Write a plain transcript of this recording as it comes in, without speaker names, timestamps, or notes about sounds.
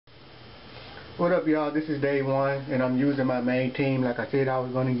What up, y'all? This is day one, and I'm using my main team like I said I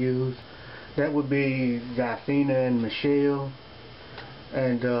was going to use. That would be Zafina and Michelle.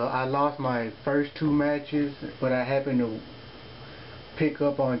 And I lost my first two matches, but I happened to pick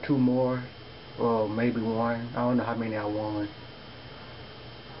up on two more, or maybe one. I don't know how many I won.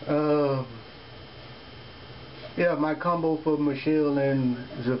 Yeah, my combo for Michelle and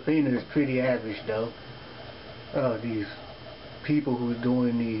Zafina is pretty average though. These people who are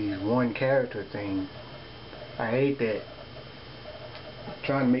doing these one character things, I hate that.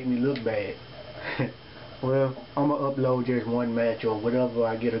 Trying to make me look bad. Well, I'm gonna upload just one match or whatever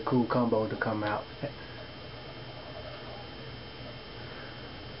I get a cool combo to come out.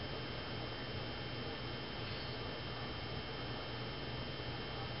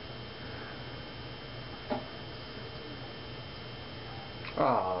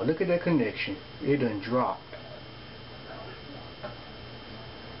 Oh, look at that connection. It done dropped.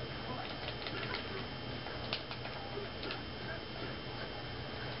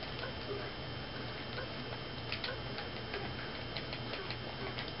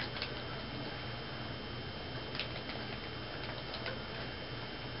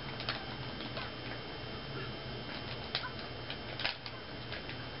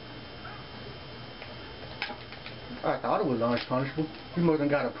 I thought it was launch punishable. You must have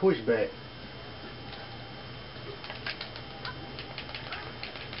got a pushback.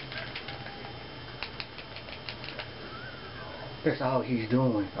 That's all he's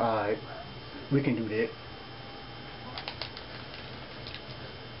doing. Alright, we can do that.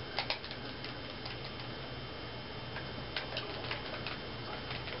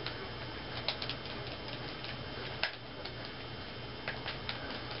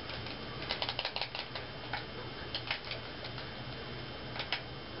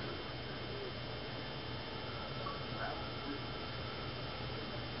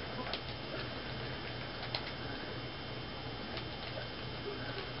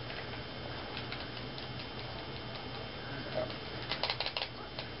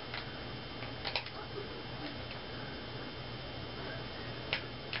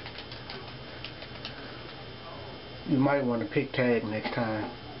 You might want to pick tag next time.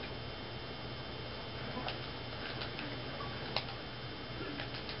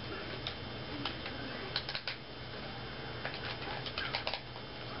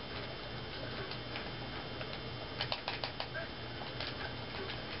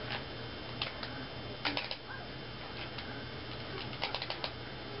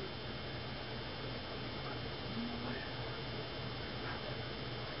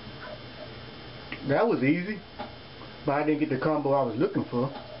 That was easy, but I didn't get the combo I was looking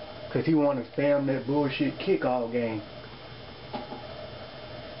for, because he wanted to spam that bullshit kick all game.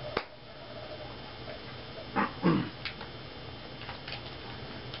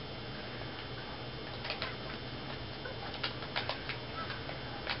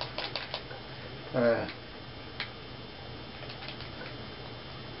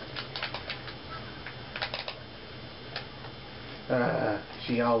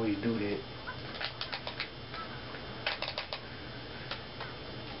 She always do that.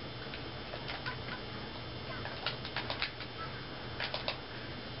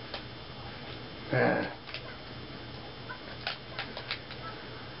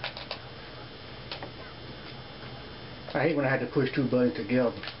 I hate when I had to push two buttons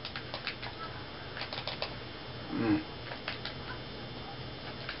together.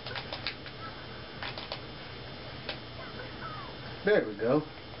 There we go.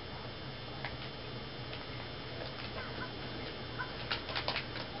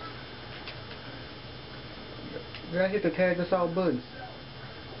 Did I hit the tag assault button?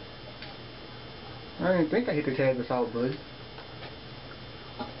 I didn't think I hit the tag assault button.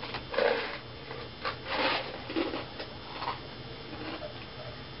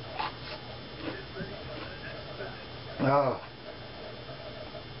 Oh.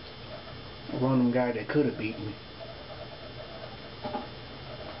 One of them guys that could have beat me.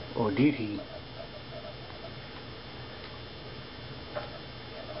 Or did he?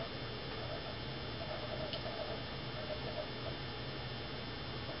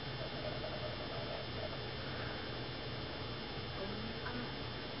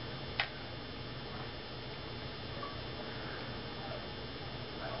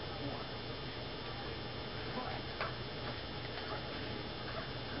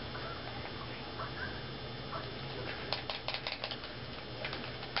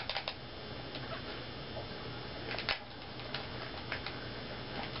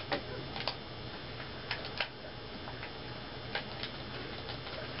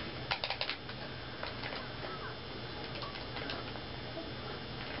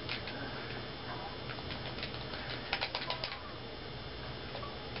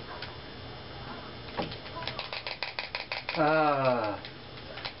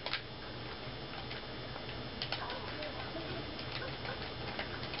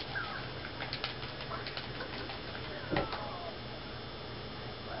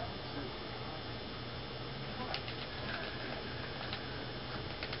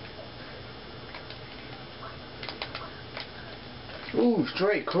 Ooh,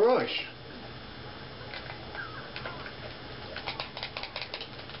 straight crush.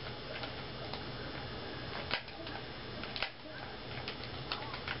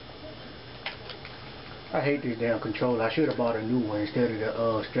 I hate this damn controller. I should have bought a new one instead of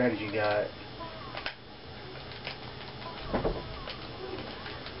the strategy guide.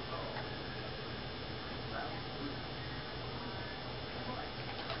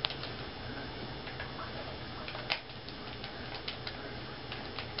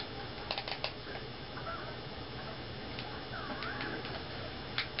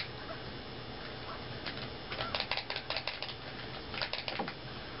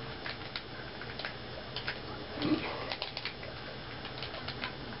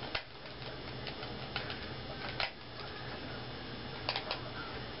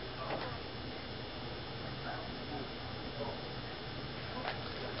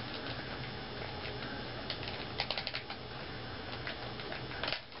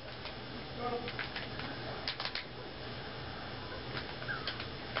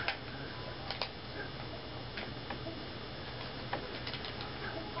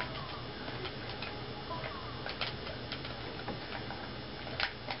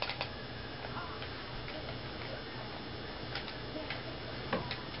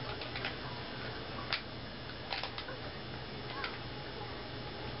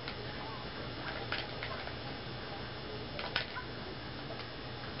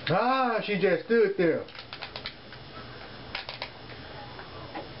 Ah, she just stood there.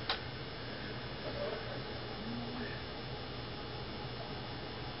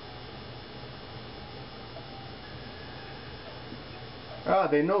 Ah,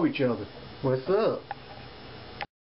 they know each other. What's up?